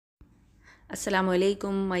Assalamu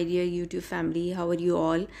alaikum, my dear YouTube family. How are you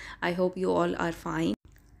all? I hope you all are fine.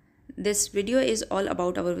 This video is all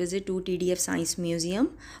about our visit to TDF Science Museum,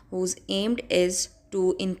 whose aim is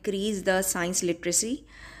to increase the science literacy.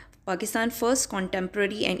 Pakistan's first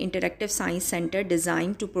contemporary and interactive science center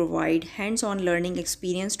designed to provide hands-on learning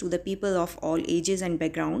experience to the people of all ages and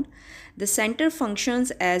background. The center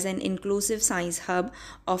functions as an inclusive science hub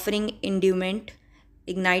offering endowment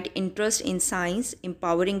ignite interest in science,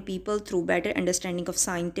 empowering people through better understanding of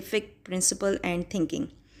scientific principle and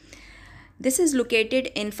thinking. This is located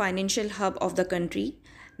in financial hub of the country.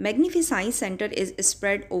 Magnifi Science Center is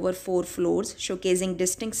spread over 4 floors, showcasing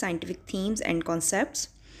distinct scientific themes and concepts.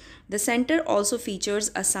 The center also features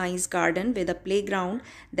a science garden with a playground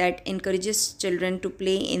that encourages children to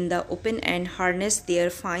play in the open and harness their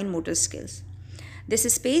fine motor skills.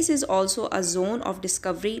 This space is also a zone of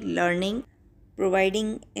discovery, learning,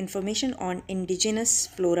 providing information on indigenous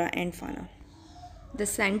flora and fauna. The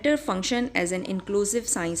center functions as an inclusive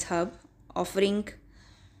science hub, offering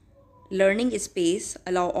learning space,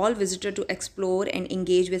 allow all visitors to explore and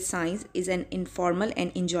engage with science in an informal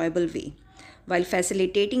and enjoyable way, while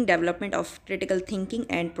facilitating development of critical thinking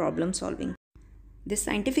and problem solving. This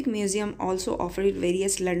scientific museum also offers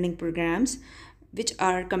various learning programs which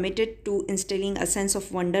are committed to instilling a sense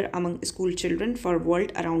of wonder among school children for the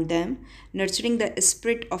world around them, nurturing the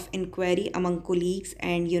spirit of inquiry among colleagues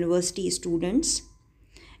and university students,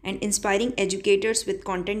 and inspiring educators with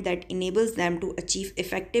content that enables them to achieve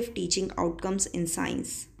effective teaching outcomes in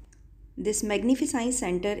science. This Magnificent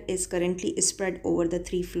Center is currently spread over the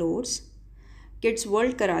 3 floors. Kids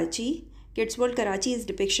World Karachi. Kids World Karachi is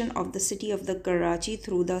depiction of the city of the Karachi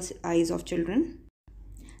through the eyes of children.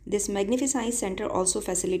 This Magnificent Center also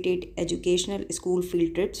facilitates educational school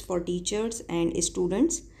field trips for teachers and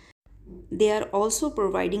students. They are also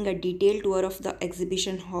providing a detailed tour of the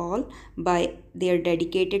exhibition hall by their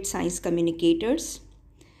dedicated science communicators.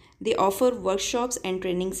 They offer workshops and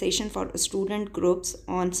training sessions for student groups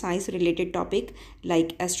on science-related topics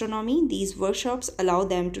like astronomy. These workshops allow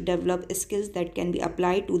them to develop skills that can be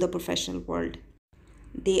applied to the professional world.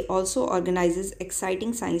 They also organize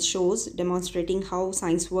exciting science shows demonstrating how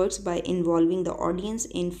science works by involving the audience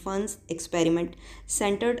in fun experiments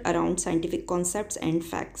centered around scientific concepts and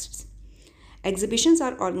facts. Exhibitions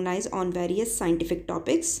are organized on various scientific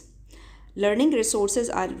topics. Learning resources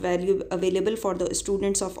are available for the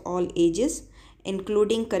students of all ages,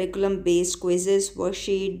 including curriculum-based quizzes,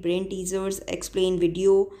 worksheets, brain teasers, explain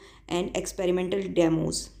video, and experimental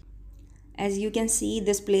demos. As you can see,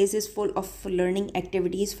 this place is full of learning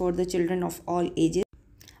activities for the children of all ages.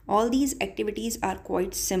 All these activities are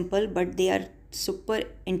quite simple, but they are super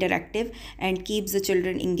interactive and keeps the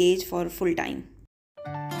children engaged for full time.